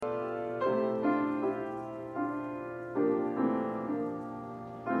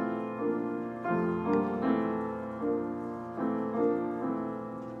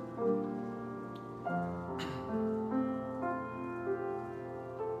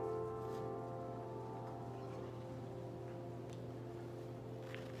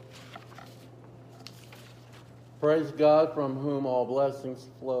Praise God from whom all blessings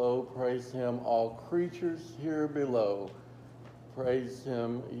flow. Praise him, all creatures here below. Praise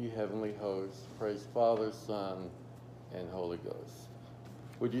him, ye heavenly hosts. Praise Father, Son, and Holy Ghost.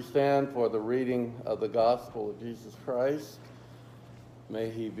 Would you stand for the reading of the gospel of Jesus Christ?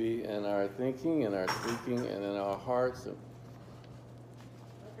 May he be in our thinking, in our speaking, and in our hearts.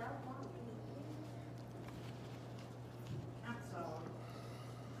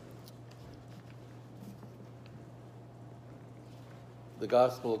 The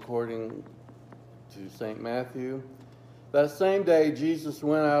Gospel according to St. Matthew. That same day Jesus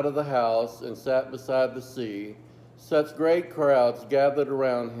went out of the house and sat beside the sea. Such great crowds gathered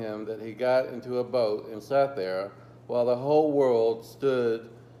around him that he got into a boat and sat there, while the whole world stood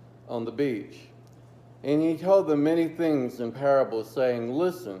on the beach. And he told them many things in parables, saying,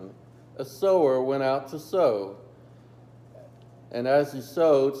 Listen, a sower went out to sow. And as he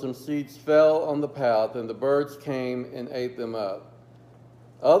sowed, some seeds fell on the path, and the birds came and ate them up.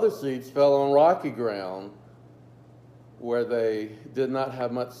 Other seeds fell on rocky ground where they did not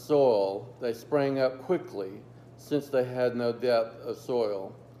have much soil. They sprang up quickly, since they had no depth of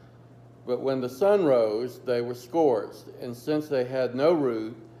soil. But when the sun rose, they were scorched, and since they had no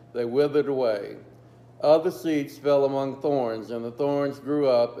root, they withered away. Other seeds fell among thorns, and the thorns grew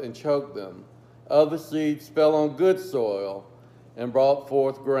up and choked them. Other seeds fell on good soil and brought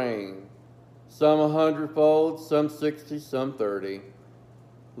forth grain, some 100-fold, some 60, some 30.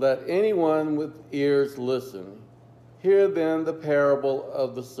 Let anyone with ears listen. Hear then the parable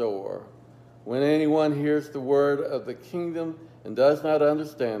of the sower. When anyone hears the word of the kingdom and does not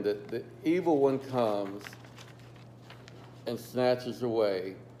understand it, the evil one comes and snatches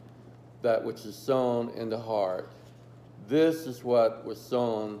away that which is sown in the heart. This is what was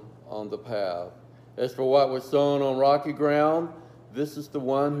sown on the path. As for what was sown on rocky ground, this is the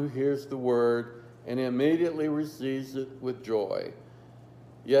one who hears the word and immediately receives it with joy.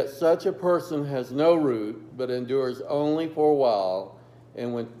 Yet such a person has no root, but endures only for a while.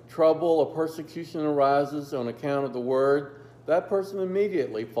 And when trouble or persecution arises on account of the word, that person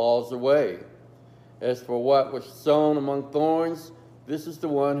immediately falls away. As for what was sown among thorns, this is the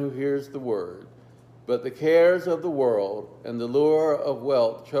one who hears the word. But the cares of the world and the lure of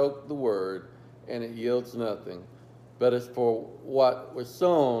wealth choke the word, and it yields nothing. But as for what was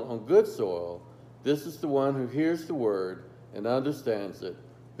sown on good soil, this is the one who hears the word and understands it,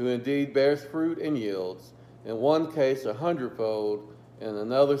 who indeed bears fruit and yields, in one case 100-fold, in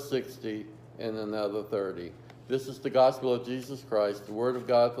another 60, and another 30. This is the gospel of Jesus Christ, the word of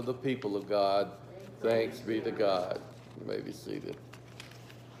God for the people of God. Thanks be to God. You may be seated.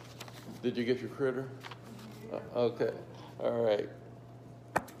 Did you get your critter? Okay. All right.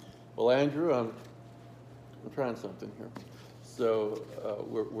 Well, Andrew, I'm trying something here. So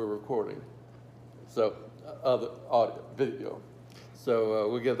we're recording. So other audio, video. So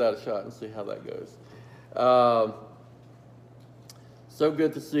we'll give that a shot and see how that goes. So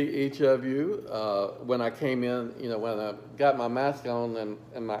good to see each of you. When I came in, when I got my mask on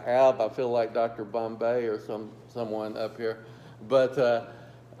and my ab, I feel like Dr. Bombay or someone up here. But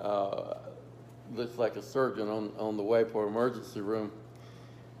looks like a surgeon on the way for emergency room.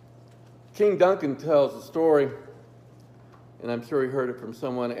 King Duncan tells a story, and I'm sure he heard it from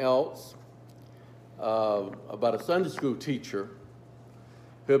someone else, about a Sunday school teacher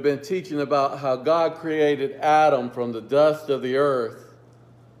who had been teaching about how God created Adam from the dust of the earth.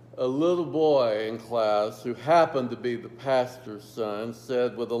 A little boy in class, who happened to be the pastor's son,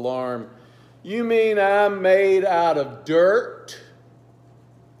 said with alarm, "You mean I'm made out of dirt?"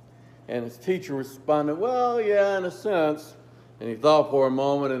 And his teacher responded, "Well, yeah, in a sense." And he thought for a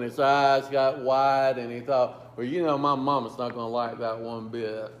moment, and his eyes got wide, and he thought, well, my mama's not going to like that one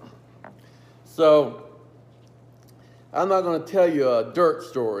bit. So I'm not going to tell you a dirt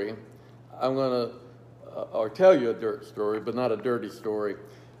story. I'm going to tell you a dirt story, but not a dirty story.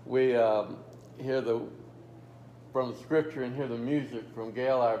 We hear from the scripture and hear the music from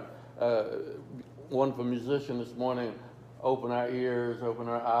Gail, our wonderful musician this morning. Open our ears, open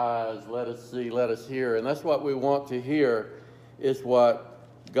our eyes, let us see, let us hear. And that's what we want to hear, is what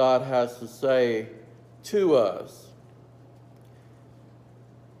God has to say to us.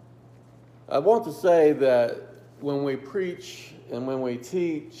 I want to say that when we preach and when we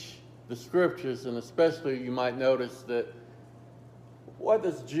teach the scriptures, and especially you might notice that, what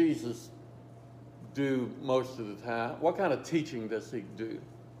does Jesus do most of the time? What kind of teaching does he do?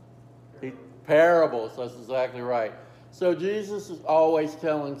 Parables, that's exactly right. So Jesus is always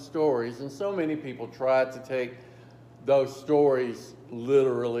telling stories, and so many people try to take those stories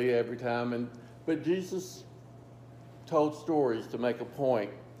literally every time, but Jesus told stories to make a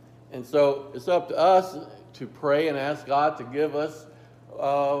point. And so it's up to us to pray and ask God to give us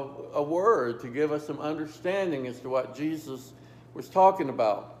a word, to give us some understanding as to what Jesus was talking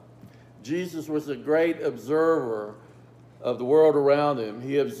about. Jesus was a great observer of the world around him.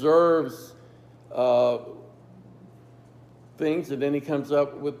 He observes things, and then he comes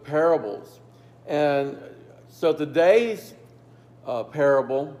up with parables. And so today's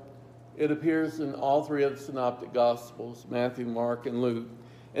parable, it appears in all three of the synoptic gospels, Matthew, Mark, and Luke.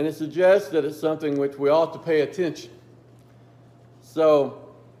 And it suggests that it's something which we ought to pay attention.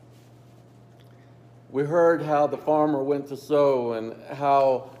 So we heard how the farmer went to sow and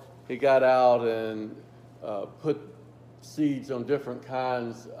how he got out and put seeds on different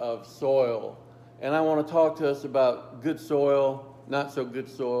kinds of soil. And I want to talk to us about good soil, not so good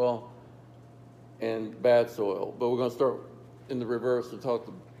soil, and bad soil. But we're going to start in the reverse and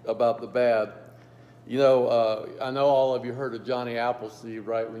talk about the bad. You know, I know all of you heard of Johnny Appleseed,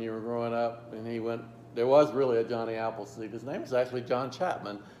 right, when you were growing up. And there was really a Johnny Appleseed. His name is actually John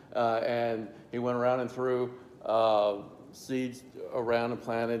Chapman. And he went around and threw seeds around and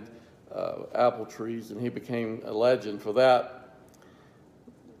planted apple trees, and he became a legend for that.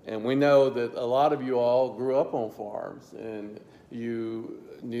 And we know that a lot of you all grew up on farms, and you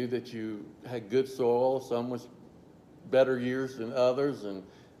knew that you had good soil. Some was better years than others, and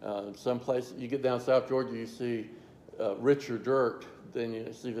some places, you get down South Georgia, you see richer dirt than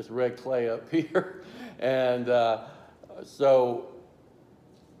you see this red clay up here. And so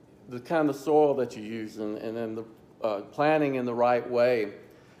the kind of soil that you use, and then the planting in the right way.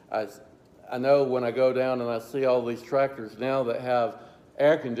 I know when I go down and I see all these tractors now that have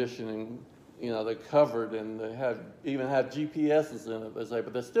air conditioning, you know, they're covered, and they even have GPSs in it,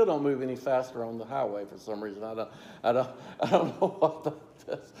 but they still don't move any faster on the highway for some reason. I don't know what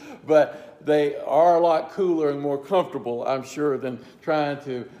that is, but they are a lot cooler and more comfortable, I'm sure, than trying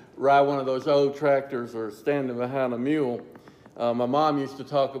to ride one of those old tractors or standing behind a mule. My mom used to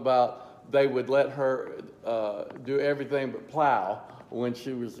talk about they would let her do everything but plow when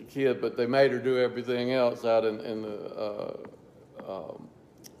she was a kid, but they made her do everything else out in the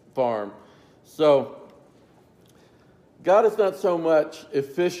farm. So God is not so much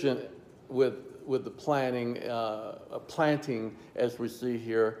efficient with the planting as we see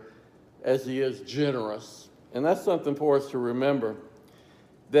here, as he is generous. And that's something for us to remember,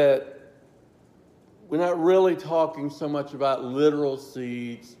 that we're not really talking so much about literal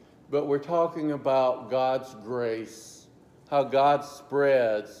seeds, but we're talking about God's grace, how God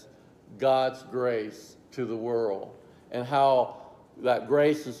spreads God's grace to the world, and how that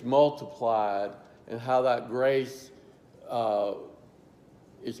grace is multiplied, and how that grace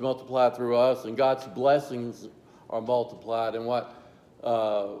is multiplied through us, and God's blessings are multiplied, and what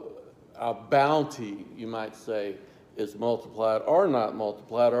our bounty, you might say, is multiplied or not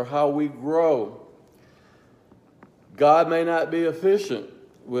multiplied, or how we grow. God may not be efficient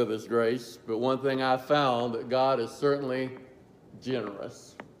with his grace, but one thing I found, that God is certainly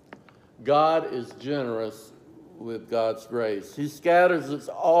generous. God is generous with God's grace. He scatters it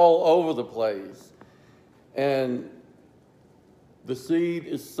all over the place. And the seed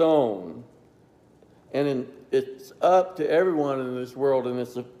is sown. And it's up to everyone in this world, and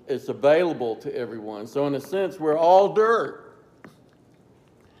it's available to everyone. So in a sense, we're all dirt.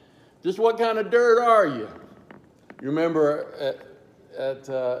 Just what kind of dirt are you? You remember at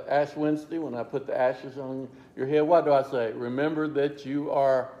Ash Wednesday when I put the ashes on your head, what do I say? Remember that you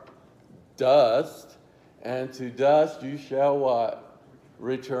are dust, and to dust you shall what?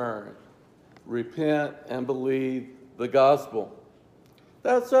 Return. Repent and believe the gospel.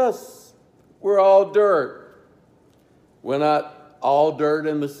 That's us. We're all dirt. We're not all dirt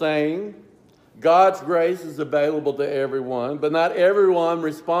and the same. God's grace is available to everyone, but not everyone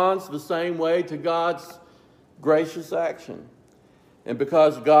responds the same way to God's gracious action. And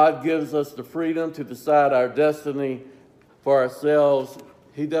because God gives us the freedom to decide our destiny for ourselves,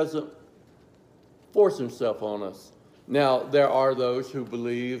 he doesn't force himself on us. Now, there are those who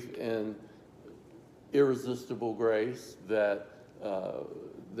believe in irresistible grace, that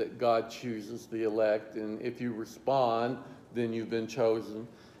God chooses the elect, and if you respond, then you've been chosen.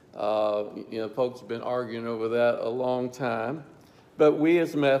 Folks have been arguing over that a long time. But we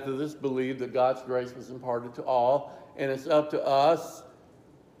as Methodists believe that God's grace was imparted to all, and it's up to us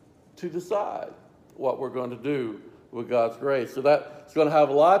to decide what we're going to do with God's grace. So that's going to have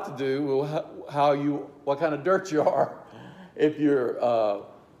a lot to do with what kind of dirt you are. If you're a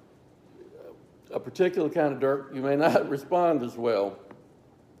particular kind of dirt, you may not respond as well.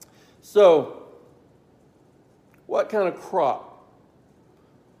 So, what kind of crop?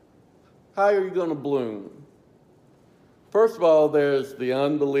 How are you going to bloom? First of all, there's the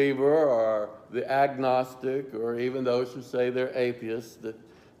unbeliever or the agnostic, or even those who say they're atheists, that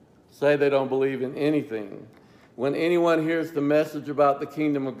say they don't believe in anything. When anyone hears the message about the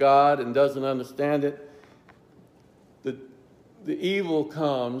kingdom of God and doesn't understand it, the evil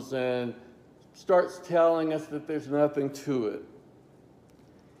comes and starts telling us that there's nothing to it.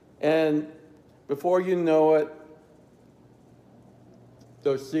 And before you know it,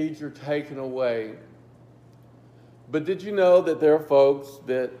 those seeds are taken away. But did you know that there are folks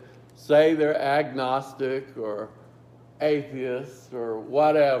that say they're agnostic or atheists or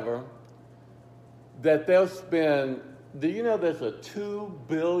whatever, that they'll spend, do you know there's a $2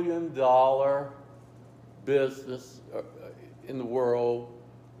 billion business in the world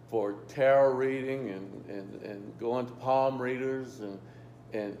for tarot reading and going to palm readers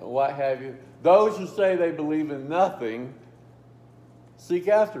and what have you? Those who say they believe in nothing seek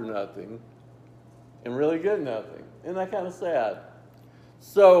after nothing and really get nothing. Isn't that kind of sad?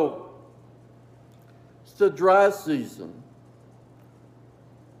 So, it's the dry season.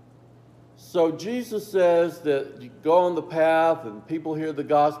 So Jesus says that you go on the path and people hear the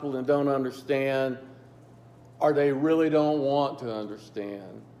gospel and don't understand, or they really don't want to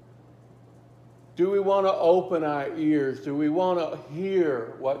understand. Do we want to open our ears? Do we want to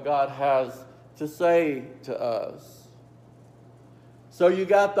hear what God has to say to us? So you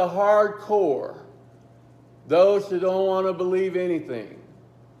got the hardcore, those who don't want to believe anything.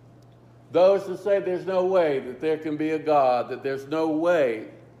 Those who say there's no way that there can be a God, that there's no way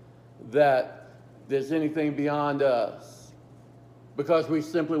that there's anything beyond us. Because we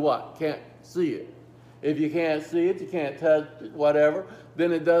simply what? Can't see it. If you can't see it, you can't touch it, whatever,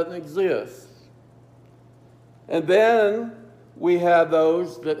 then it doesn't exist. And then we have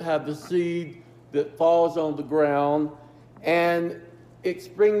those that have the seed that falls on the ground and it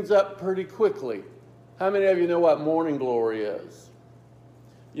springs up pretty quickly. How many of you know what morning glory is?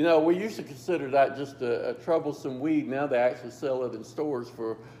 You know, we used to consider that just a troublesome weed. Now they actually sell it in stores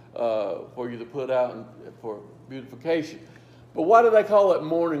for you to put out for beautification. But why do they call it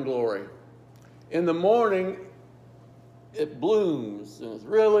morning glory? In the morning, it blooms and it's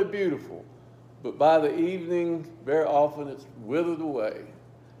really beautiful. But by the evening, very often it's withered away.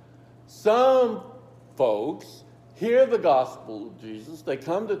 Some folks hear the gospel of Jesus, they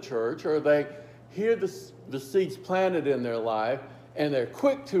come to church, or they hear the seeds planted in their life, and they're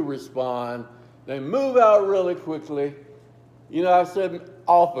quick to respond. They move out really quickly. You know, I've said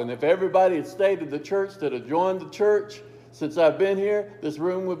often, if everybody had stayed at the church that had joined the church since I've been here, this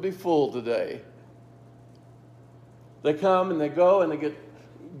room would be full today. They come and they go and they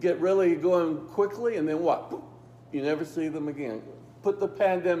get really going quickly, and then what? You never see them again. Put the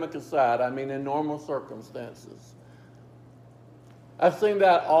pandemic aside, I mean in normal circumstances. I've seen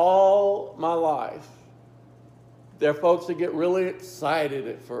that all my life. There are folks that get really excited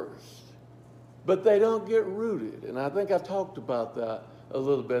at first, but they don't get rooted. And I think I've talked about that a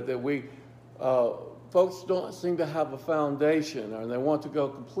little bit, that folks don't seem to have a foundation, or they want to go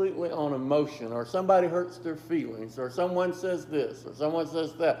completely on emotion, or somebody hurts their feelings, or someone says this, or someone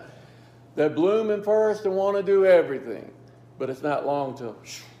says that. They're blooming first and want to do everything, but it's not long till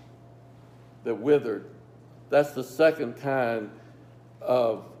they're withered. That's the second kind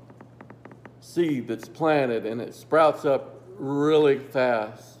of seed that's planted, and it sprouts up really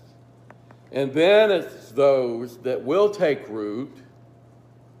fast. And then it's those that will take root.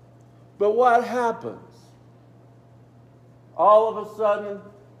 But what happens? All of a sudden,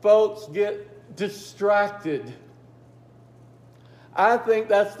 folks get distracted. I think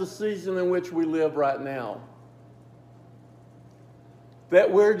that's the season in which we live right now.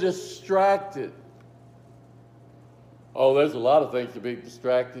 That we're distracted. Oh, there's a lot of things to be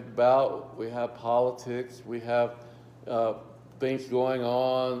distracted about. We have politics. We have things going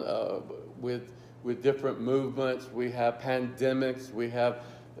on with different movements. We have pandemics. We have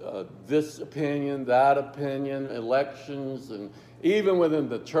this opinion, that opinion, elections, and even within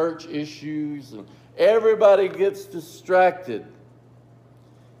the church issues. And everybody gets distracted.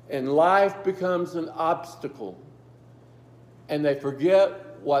 And life becomes an obstacle. And they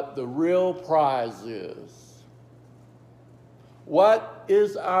forget what the real prize is. What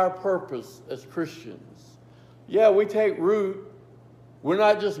is our purpose as Christians? Yeah, we take root. We're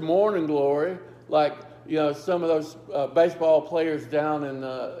not just morning glory, like some of those baseball players down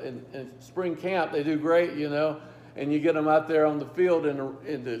in spring camp. They do great, and you get them out there on the field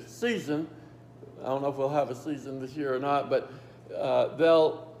in the season. I don't know if we'll have a season this year or not, but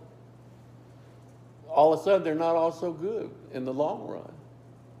they'll all of a sudden they're not all so good in the long run.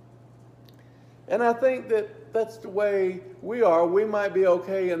 And I think that that's the way we are. We might be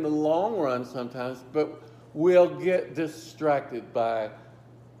okay in the long run sometimes, but will get distracted by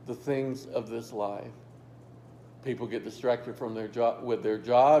the things of this life. People get distracted from with their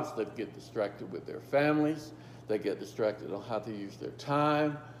jobs. They get distracted with their families. They get distracted on how to use their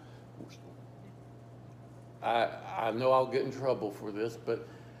time. I know I'll get in trouble for this, but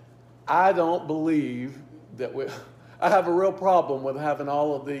I don't believe that I have a real problem with having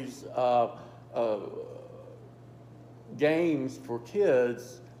all of these games for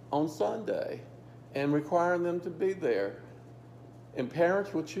kids on Sunday and requiring them to be there. And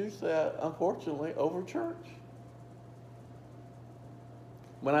parents will choose that, unfortunately, over church.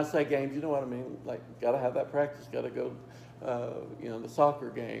 When I say games, you know what I mean? Like, got to have that practice, got to go, the soccer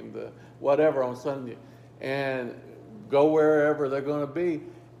game, the whatever on Sunday, and go wherever they're going to be.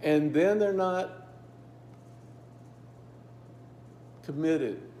 And then they're not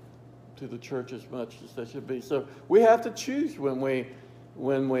committed to the church as much as they should be. So we have to choose when we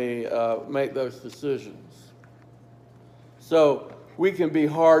make those decisions. So we can be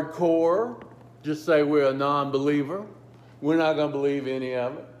hardcore, just say we're a non-believer. We're not going to believe any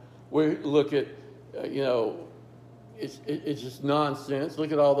of it. We look at, it's just nonsense.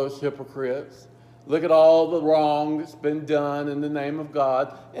 Look at all those hypocrites. Look at all the wrong that's been done in the name of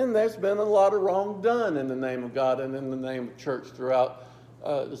God. And there's been a lot of wrong done in the name of God and in the name of church throughout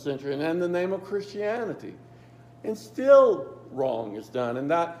the century and in the name of Christianity. And still wrong is done, and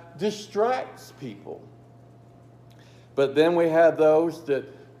that distracts people. But then we have those that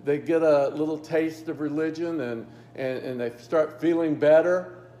they get a little taste of religion and they start feeling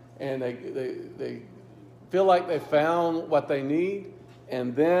better, and they feel like they found what they need,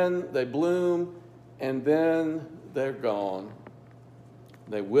 and then they bloom, and then they're gone.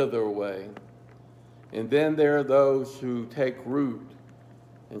 They wither away. And then there are those who take root.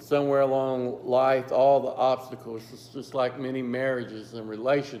 And somewhere along life, all the obstacles, it's just like many marriages and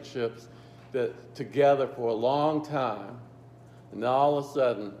relationships that together for a long time, and all of a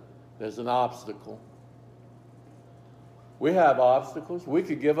sudden, there's an obstacle. We have obstacles. We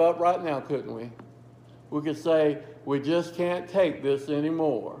could give up right now, couldn't we? We could say, we just can't take this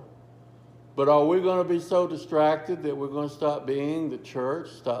anymore. But are we going to be so distracted that we're going to stop being the church,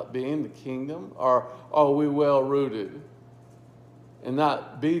 stop being the kingdom? Or are we well rooted and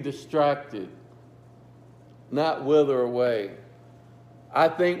not be distracted, not wither away? I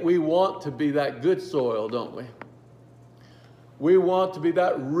think we want to be that good soil, don't we? We want to be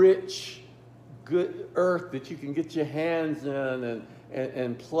that rich, good earth that you can get your hands in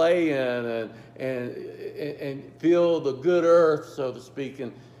and play in and feel the good earth, so to speak.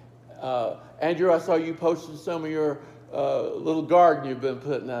 And Andrew, I saw you posted some of your little garden you've been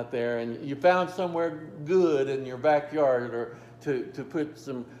putting out there, and you found somewhere good in your backyard or to put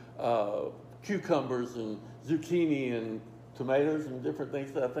some cucumbers and zucchini and tomatoes and different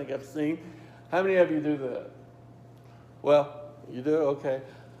things that I think I've seen. How many of you do that? Well, you do? Okay.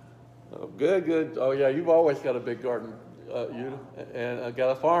 Oh, good. Oh, yeah, you've always got a big garden, and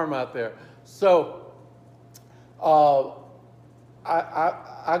got a farm out there. So,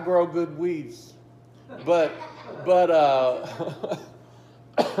 I grow good weeds, but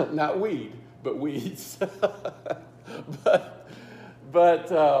not weed, but weeds.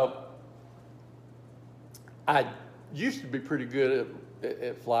 but I used to be pretty good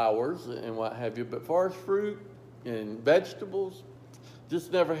at flowers and what have you, but as far as fruit and vegetables,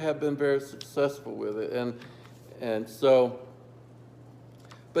 just never have been very successful with it. And so,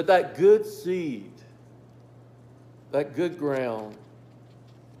 but that good seed, that good ground,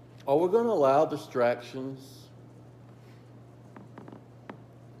 are we going to allow distractions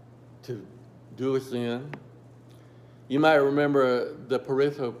to do us in? You might remember the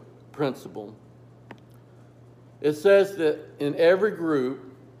Pareto principle. It says that in every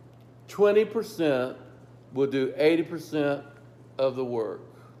group, 20% will do 80% of the work.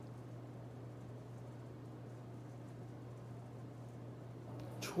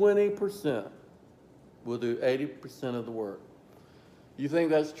 20% will do 80% of the work. You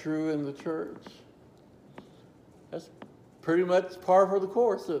think that's true in the church? That's pretty much par for the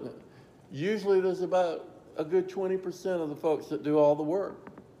course, isn't it? Usually there's about a good 20% of the folks that do all the work.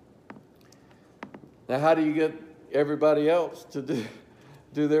 Now, how do you get everybody else to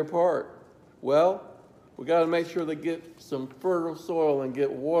do their part? Well, we got to make sure they get some fertile soil and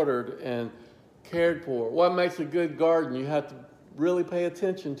get watered and cared for. What makes a good garden? You have to really pay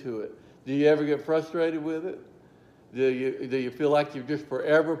attention to it. Do you ever get frustrated with it? Do you feel like you're just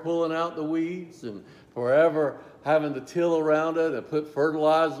forever pulling out the weeds and forever having to till around it and put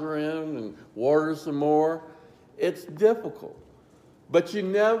fertilizer in and water some more? It's difficult. But you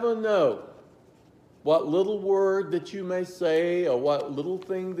never know what little word that you may say or what little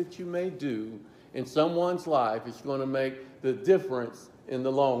thing that you may do in someone's life, it's going to make the difference in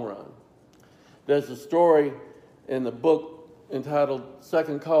the long run. There's a story in the book entitled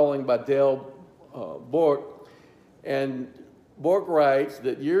Second Calling by Dale Bork. And Bork writes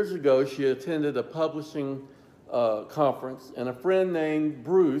that years ago she attended a publishing conference, and a friend named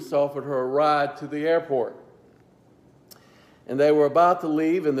Bruce offered her a ride to the airport. And they were about to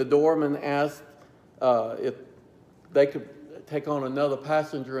leave, and the doorman asked if they could take on another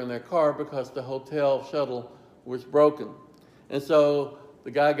passenger in their car because the hotel shuttle was broken. And so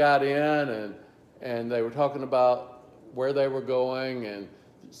the guy got in, and they were talking about where they were going, and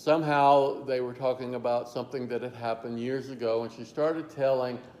somehow they were talking about something that had happened years ago, and she started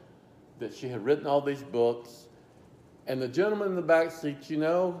telling that she had written all these books. And the gentleman in the back seat,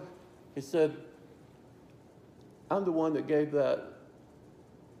 he said, I'm the one that gave that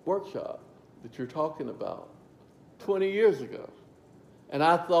workshop that you're talking about 20 years ago. And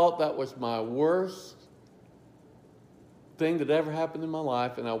I thought that was my worst thing that ever happened in my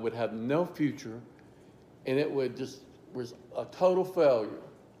life, and I would have no future, and it was a total failure.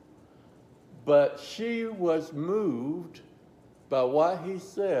 But she was moved by what he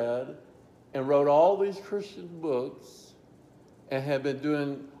said and wrote all these Christian books and had been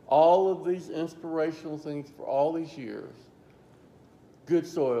doing all of these inspirational things for all these years. Good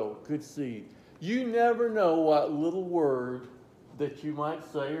soil, good seed. You never know what little word that you might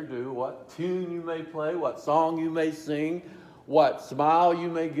say or do, what tune you may play, what song you may sing, what smile you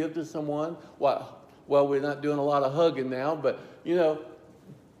may give to someone, well, we're not doing a lot of hugging now, but,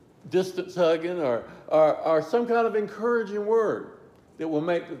 distance hugging or some kind of encouraging word that will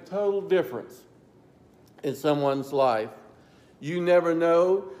make a total difference in someone's life. You never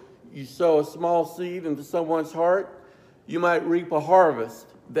know. You sow a small seed into someone's heart, you might reap a harvest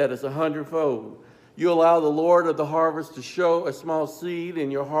that is 100-fold. You allow the Lord of the harvest to show a small seed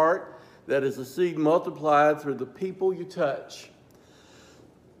in your heart that is a seed multiplied through the people you touch.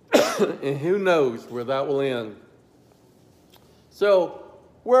 And who knows where that will end. So,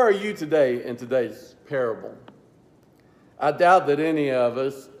 where are you today in today's parable? I doubt that any of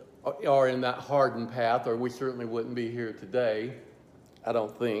us are in that hardened path, or we certainly wouldn't be here today, I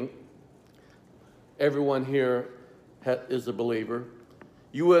don't think. Everyone here is a believer.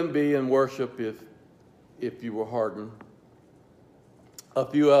 You wouldn't be in worship if you were hardened. A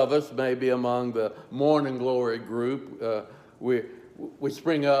few of us may be among the morning glory group. We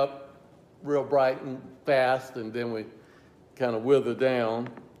spring up real bright and fast, and then we kind of wither down.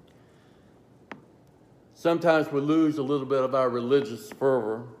 Sometimes we lose a little bit of our religious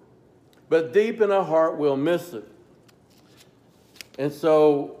fervor, but deep in our heart we'll miss it. And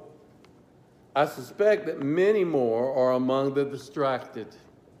so I suspect that many more are among the distracted.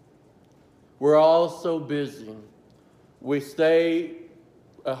 We're all so busy. We stay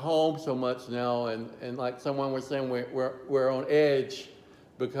at home so much now, and like someone was saying, we're on edge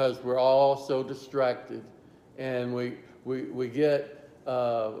because we're all so distracted, and we get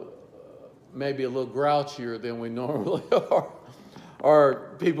maybe a little grouchier than we normally are,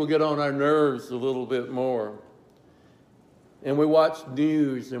 or people get on our nerves a little bit more. And we watch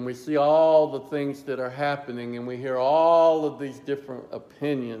news, and we see all the things that are happening, and we hear all of these different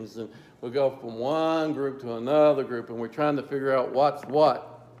opinions, and we go from one group to another group, and we're trying to figure out what's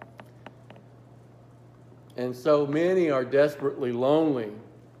what. And so many are desperately lonely,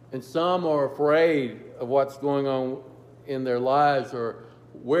 and some are afraid of what's going on in their lives, or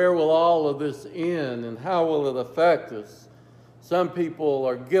where will all of this end, and how will it affect us? Some people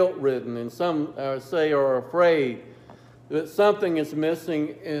are guilt-ridden, and some are afraid that something is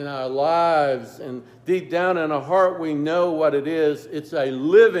missing in our lives, and deep down in our heart we know what it is. It's a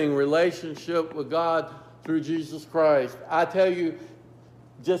living relationship with God through Jesus Christ. I tell you,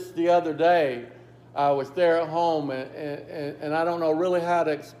 just the other day, I was there at home, and I don't know really how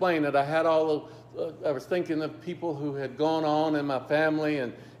to explain it. I was thinking of people who had gone on in my family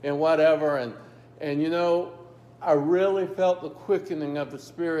and whatever, and I really felt the quickening of the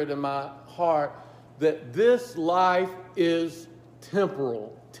Spirit in my heart that this life is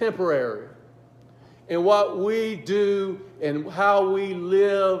temporary. And what we do and how we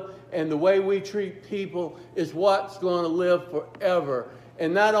live and the way we treat people is what's going to live forever.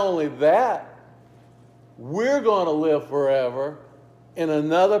 And not only that, we're going to live forever in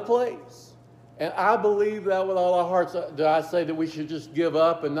another place. And I believe that with all our hearts. Do I say that we should just give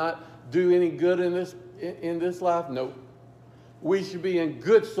up and not do any good in this life? No. We should be in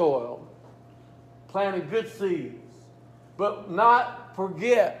good soil, planting good seeds, but not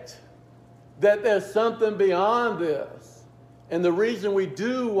forget that there's something beyond this. And the reason we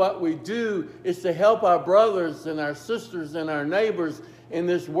do what we do is to help our brothers and our sisters and our neighbors in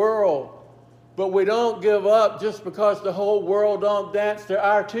this world But we don't give up just because the whole world don't dance to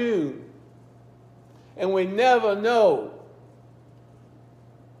our tune. And we never know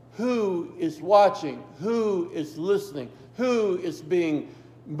who is watching, who is listening, who is being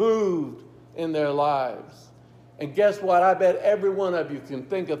moved in their lives. And guess what? I bet every one of you can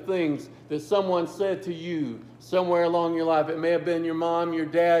think of things that someone said to you somewhere along your life. It may have been your mom, your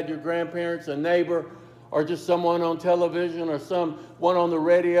dad, your grandparents, a neighbor, or just someone on television, or someone on the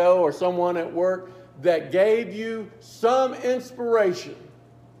radio, or someone at work that gave you some inspiration.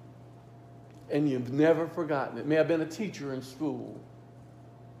 And you've never forgotten it. It may have been a teacher in school.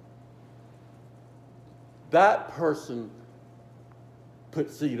 That person put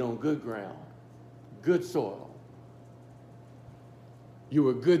seed on good ground, good soil. You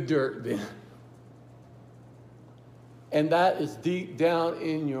were good dirt then. And that is deep down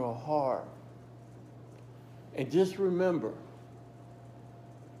in your heart. And just remember,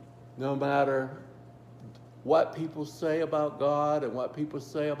 no matter what people say about God and what people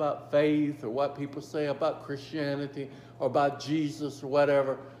say about faith or what people say about Christianity or about Jesus or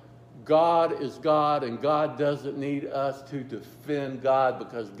whatever, God is God, and God doesn't need us to defend God,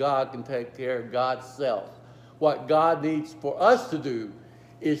 because God can take care of God's self. What God needs for us to do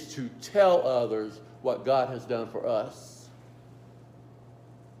is to tell others what God has done for us.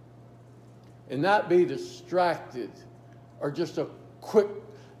 And not be distracted or just a quick.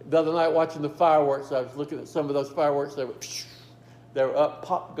 The other night watching the fireworks, I was looking at some of those fireworks. They were up,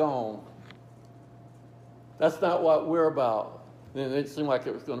 pop, gone. That's not what we're about. And it didn't seem like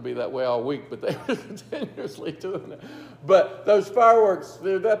it was going to be that way all week, but they were continuously doing that. But those fireworks,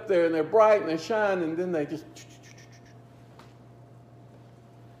 they're up there and they're bright and they shine, and then they just.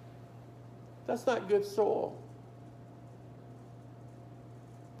 That's not good soil.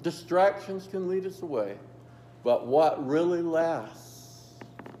 Distractions can lead us away. But what really lasts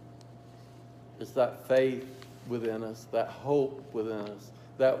is that faith within us, that hope within us,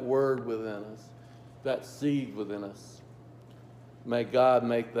 that word within us, that seed within us. May God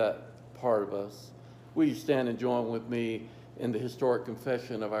make that part of us. Will you stand and join with me in the historic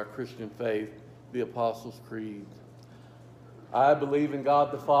confession of our Christian faith, the Apostles' Creed? I believe in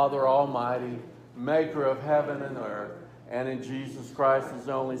God the Father Almighty, maker of heaven and earth, and in Jesus Christ, his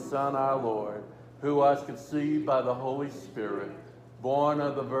only Son, our Lord, who was conceived by the Holy Spirit, born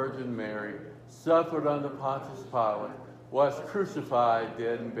of the Virgin Mary, suffered under Pontius Pilate, was crucified,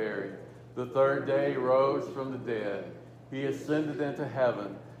 dead, and buried. The third day he rose from the dead. He ascended into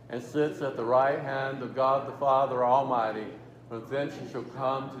heaven and sits at the right hand of God the Father Almighty. From thence he shall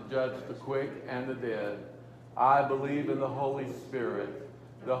come to judge the quick and the dead. I believe in the Holy Spirit,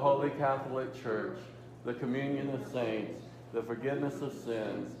 the Holy Catholic Church, the communion of saints, the forgiveness of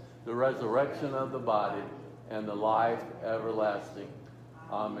sins, the resurrection of the body, and the life everlasting.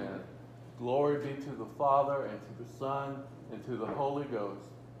 Amen. Glory be to the Father, and to the Son, and to the Holy Ghost,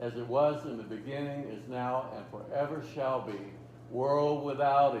 as it was in the beginning, is now, and forever shall be, world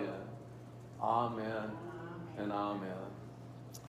without end. Amen and amen.